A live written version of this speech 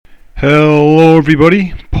Hello,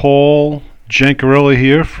 everybody. Paul Jancarella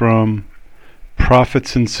here from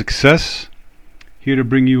Profits and Success. Here to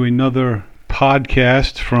bring you another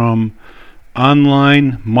podcast from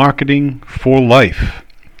Online Marketing for Life.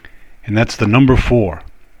 And that's the number 4.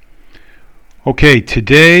 Okay,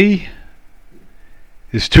 today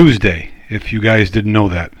is Tuesday, if you guys didn't know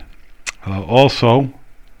that. Also,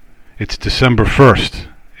 it's December 1st,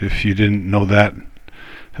 if you didn't know that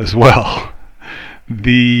as well.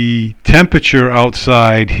 The temperature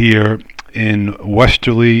outside here in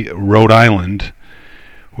Westerly, Rhode Island,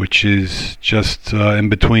 which is just in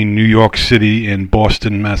between New York City and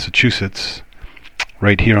Boston, Massachusetts,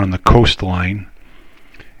 right here on the coastline,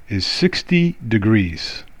 is 60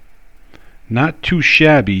 degrees. Not too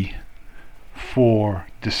shabby for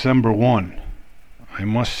December 1, I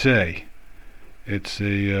must say. It's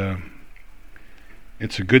a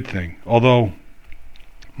good thing. Although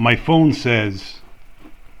my phone says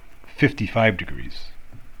 55 degrees.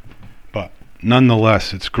 But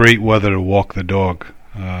nonetheless, it's great weather to walk the dog.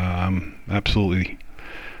 I'm absolutely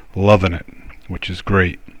loving it, which is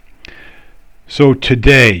great. So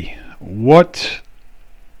today, what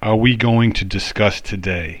are we going to discuss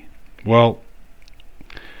today? Well,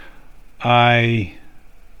 I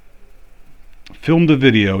filmed a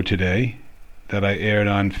video today that I aired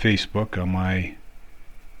on Facebook, on my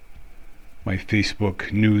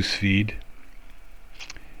Facebook news feed.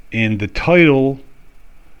 And the title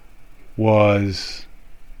was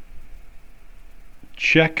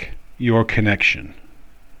Check Your Connection.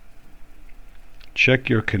 Check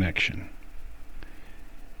Your Connection.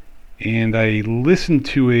 And I listened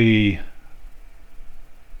to a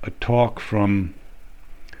talk from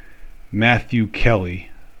Matthew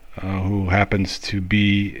Kelly, who happens to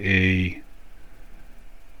be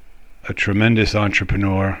a tremendous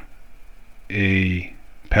entrepreneur, a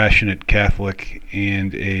passionate Catholic,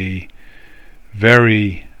 and a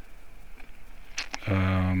very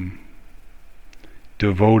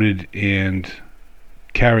devoted and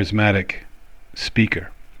charismatic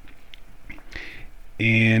speaker.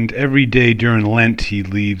 And every day during Lent he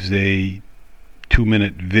leaves a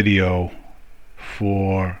 2-minute video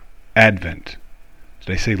for Advent.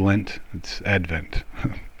 Did I say Lent? It's Advent.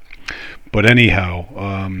 But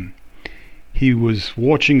anyhow, he was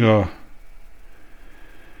watching a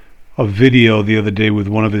video the other day with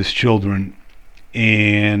one of his children,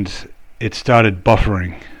 and it started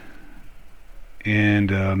buffering, and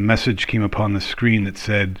a message came upon the screen that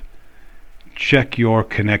said, "Check your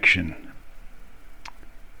connection."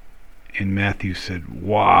 And Matthew said,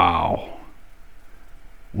 "Wow,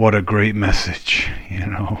 what a great message,"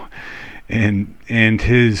 and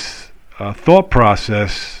his thought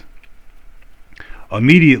process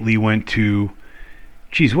immediately went to,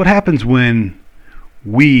 geez, what happens when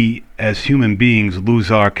we as human beings lose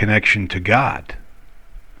our connection to God?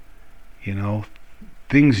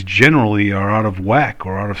 Things generally are out of whack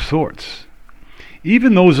or out of sorts.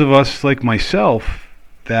 Even those of us like myself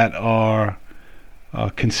that are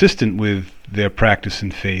consistent with their practice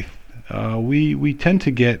and faith, we tend to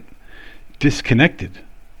get disconnected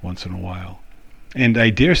once in a while. And I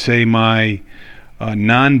dare say my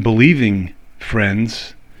non-believing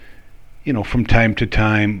friends, from time to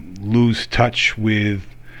time lose touch with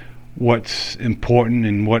what's important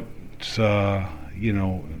and what's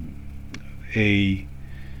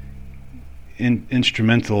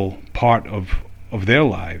instrumental part of their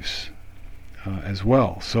lives as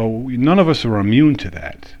well. So none of us are immune to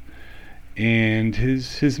that. And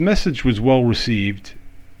his message was well received,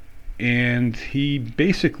 and he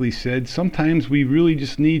basically said sometimes we really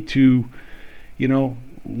just need to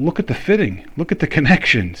look at the fitting, look at the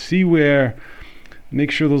connection, see where,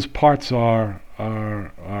 make sure those parts are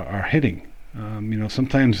hitting.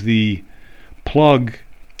 Sometimes the plug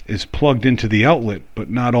is plugged into the outlet,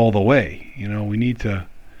 but not all the way. We need to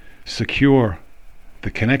secure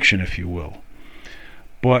the connection, if you will.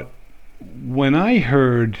 But when I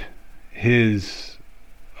heard his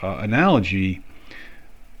analogy,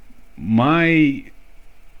 my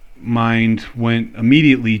mind went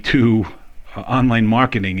immediately to online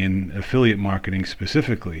marketing and affiliate marketing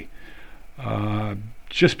specifically,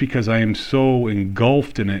 just because I am so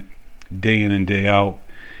engulfed in it day in and day out.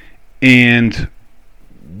 And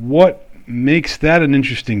what makes that an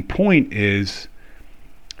interesting point is,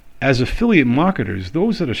 as affiliate marketers,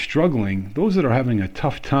 those that are struggling, those that are having a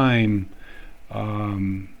tough time,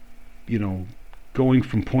 going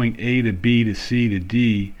from point A to B to C to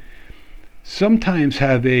D, sometimes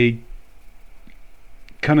have a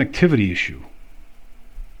connectivity issue.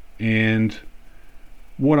 And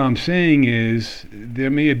what I'm saying is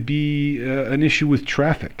there may be an issue with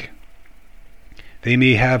traffic. They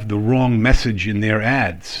may have the wrong message in their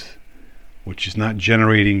ads, which is not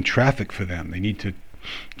generating traffic for them. They need to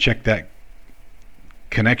check that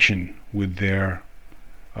connection with their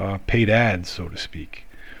paid ads, so to speak.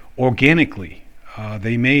 Organically,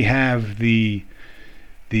 they may have the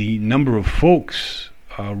number of folks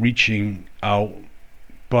reaching out,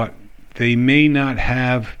 but they may not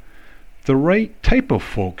have the right type of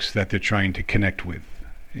folks that they're trying to connect with.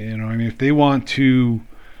 If they want to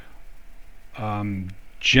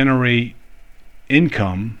generate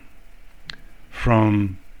income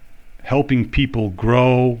from helping people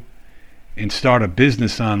grow and start a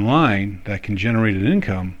business online that can generate an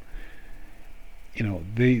income,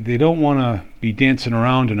 they don't want to be dancing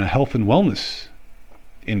around in a health and wellness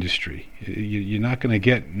industry. You're not going to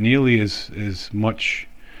get nearly as much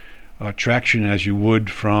traction as you would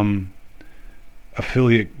from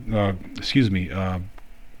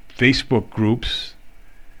Facebook groups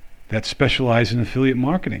that specialize in affiliate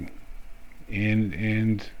marketing.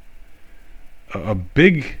 And a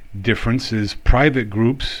big difference is private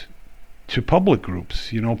groups to public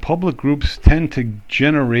groups. Public groups tend to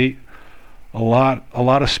generate a lot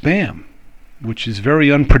of spam, which is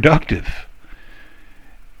very unproductive.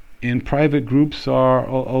 And private groups are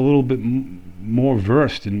a little bit more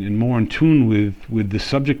versed and more in tune with the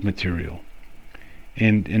subject material.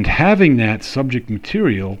 And having that subject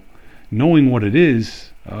material, knowing what it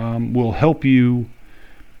is, will help you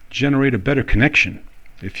generate a better connection,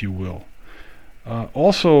 if you will.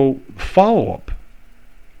 Also, follow-up.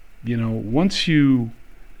 Once you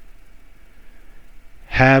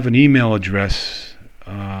have an email address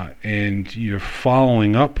and you're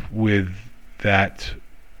following up with that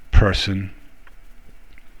person,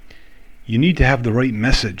 you need to have the right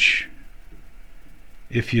message.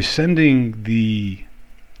 If you're sending the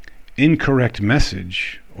incorrect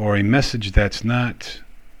message, or a message that's not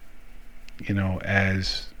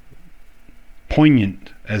as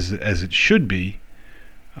poignant as it should be,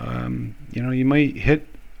 you might hit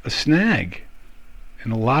a snag.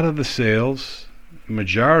 And a lot of the sales,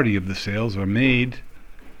 majority of the sales, are made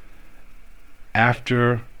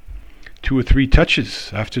after 2 or 3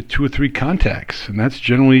 touches, after 2 or 3 contacts, and that's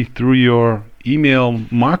generally through your email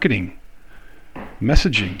marketing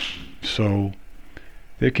messaging. So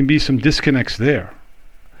there can be some disconnects there.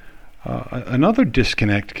 Another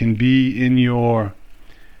disconnect can be in your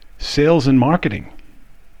sales and marketing.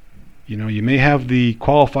 You may have the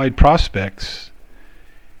qualified prospects,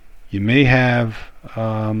 you may have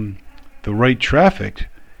the right traffic,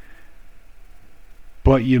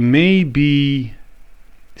 but you may be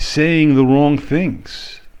saying the wrong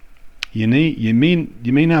things. You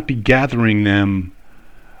may not be gathering them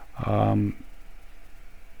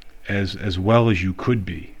as well as you could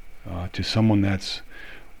be to someone that's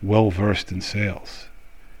well versed in sales.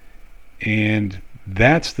 And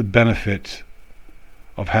that's the benefit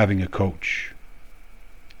of having a coach,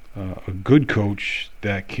 a good coach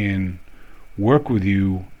that can work with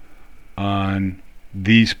you on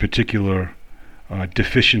these particular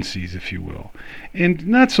deficiencies, if you will. And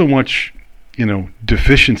not so much,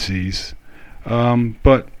 deficiencies,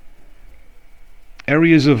 but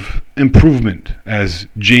areas of improvement, as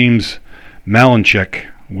James Malinchak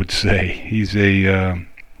would say. He's a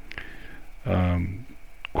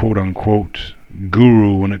quote-unquote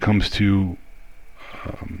guru when it comes to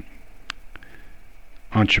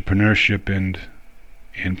entrepreneurship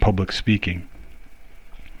and public speaking.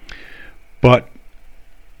 But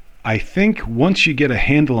I think once you get a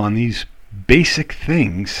handle on these basic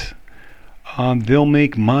things, they'll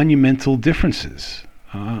make monumental differences.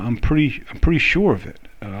 I'm pretty sure of it.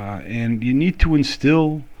 And you need to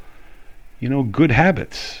instill, good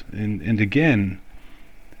habits. And again,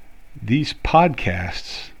 these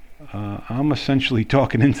podcasts, I'm essentially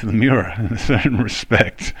talking into the mirror in a certain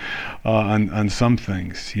respect on some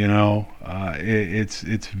things.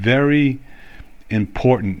 It's very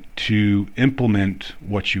important to implement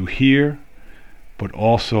what you hear, but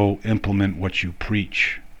also implement what you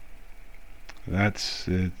preach. It's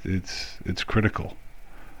critical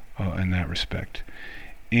in that respect.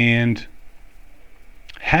 And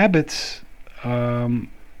habits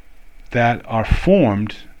that are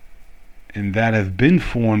formed and that have been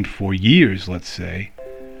formed for years, let's say,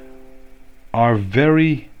 are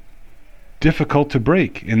very difficult to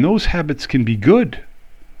break. And those habits can be good.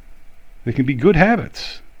 They can be good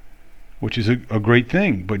habits, which is a great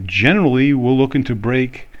thing. But generally, we're looking to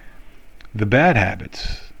break the bad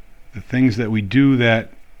habits, the things that we do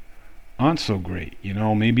that aren't so great.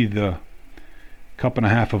 Maybe the cup and a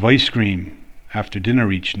half of ice cream after dinner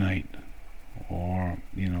each night, or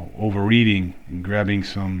overeating and grabbing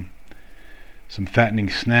some some fattening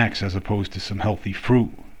snacks as opposed to some healthy fruit.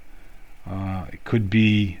 It could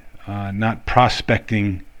be not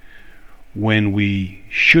prospecting when we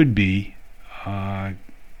should be, and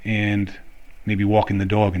maybe walking the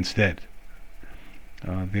dog instead.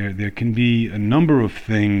 There can be a number of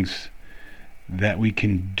things that we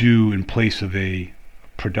can do in place of a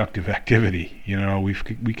productive activity.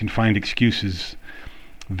 We can find excuses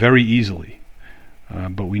very easily,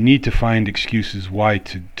 but we need to find excuses why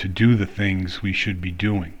to do the things we should be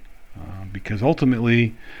doing, because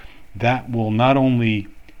ultimately that will not only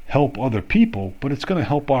help other people, but it's going to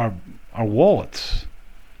help our wallets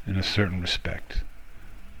in a certain respect.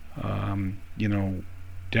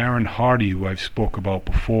 Darren Hardy, who I've spoke about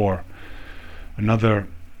before, another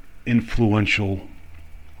influential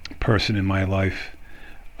person in my life,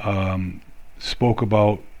 spoke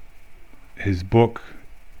about his book,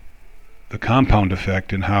 The Compound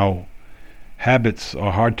Effect, and how habits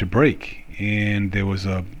are hard to break. And there was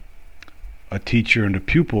a teacher and a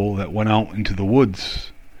pupil that went out into the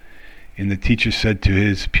woods, and the teacher said to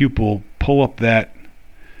his pupil, "Pull up that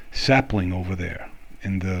sapling over there."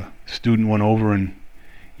 And the student went over and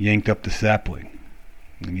yanked up the sapling.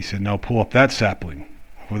 And he said, "Now pull up that sapling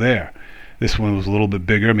over there." This one was a little bit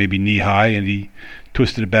bigger, maybe knee high, and he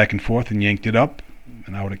twisted it back and forth and yanked it up,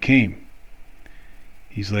 and out it came.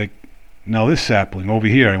 He's like, "Now this sapling over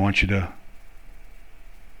here, I want you to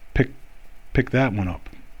pick that one up,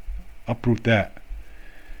 uproot that."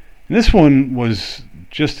 And this one was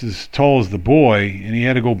just as tall as the boy, and he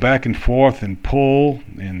had to go back and forth and pull,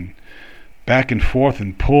 and back and forth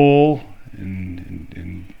and pull,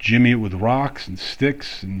 and jimmy it with rocks and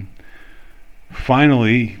sticks, and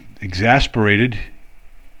finally, exasperated,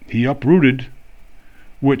 he uprooted,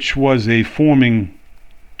 which was a forming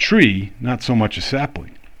tree, not so much a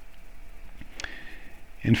sapling.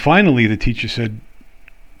 And finally the teacher said,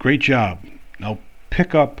 "Great job. Now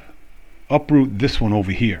uproot this one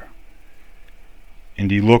over here." And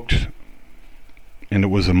he looked, and it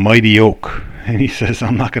was a mighty oak. And he says,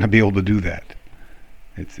 "I'm not going to be able to do that.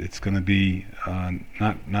 It's going to be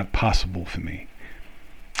not possible for me."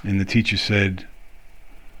 And the teacher said,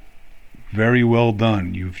 "Very well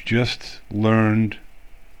done. You've just learned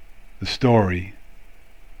the story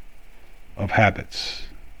of habits,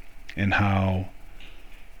 and how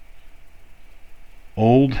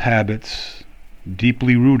old habits,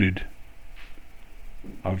 deeply rooted,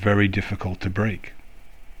 are very difficult to break."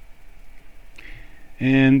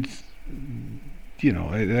 And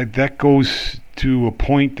that goes to a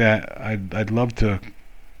point that I'd love to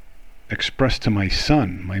express to my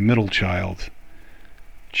son, my middle child,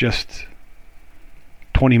 just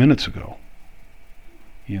 20 minutes ago.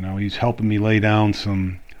 He's helping me lay down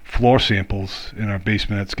some floor samples in our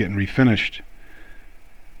basement that's getting refinished.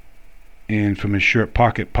 And from his shirt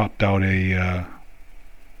pocket popped out a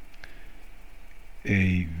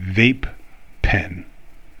vape pen,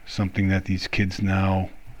 something that these kids now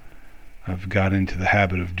have got into the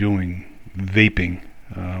habit of doing, vaping,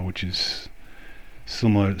 which is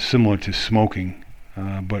similar to smoking,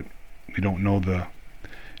 but we don't know the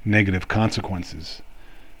negative consequences.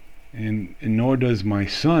 And nor does my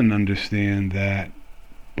son understand that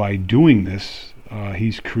by doing this,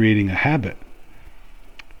 he's creating a habit.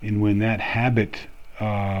 And when that habit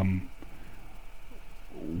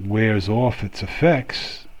wears off its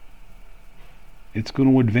effects, it's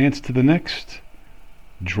going to advance to the next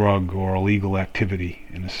drug or illegal activity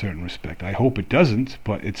in a certain respect. I hope it doesn't,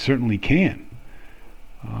 but it certainly can.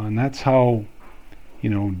 And that's how,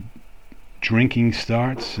 drinking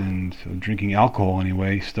starts, and drinking alcohol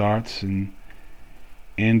anyway starts, and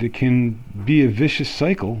it can be a vicious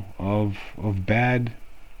cycle of bad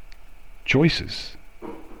choices.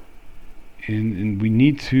 And we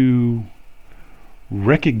need to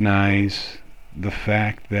recognize the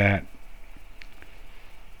fact that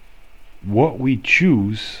what we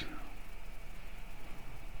choose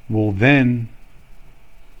will then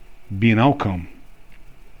be an outcome.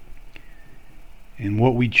 And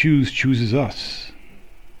what we choose chooses us,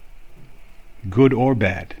 good or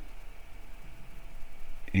bad.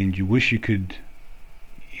 And you wish you could,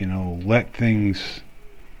 let things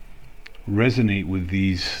resonate with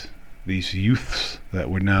these youths that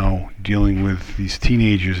we're now dealing with, these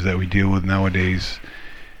teenagers that we deal with nowadays.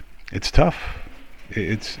 It's tough.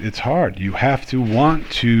 It's hard. You have to want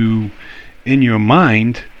to, in your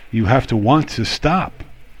mind, you have to want to stop.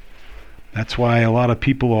 That's why a lot of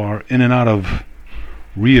people are in and out of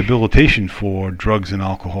rehabilitation for drugs and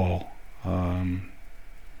alcohol,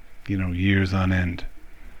 years on end,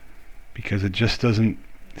 because it just doesn't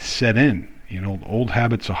set in. Old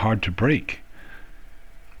habits are hard to break,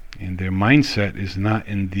 and their mindset is not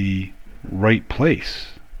in the right place.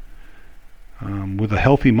 With a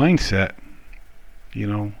healthy mindset,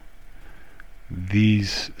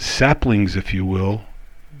 these saplings, if you will,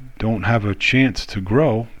 don't have a chance to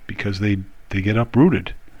grow because they get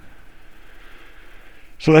uprooted.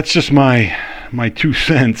 So that's just my 2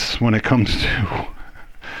 cents when it comes to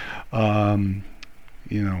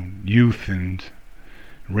youth and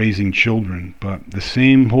raising children. But the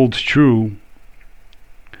same holds true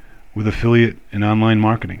with affiliate and online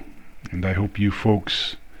marketing. And I hope you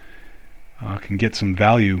folks can get some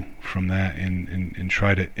value from that and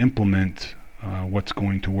try to implement what's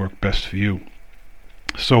going to work best for you.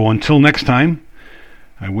 So until next time,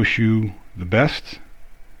 I wish you the best.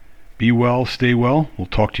 Be well, stay well. We'll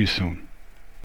talk to you soon.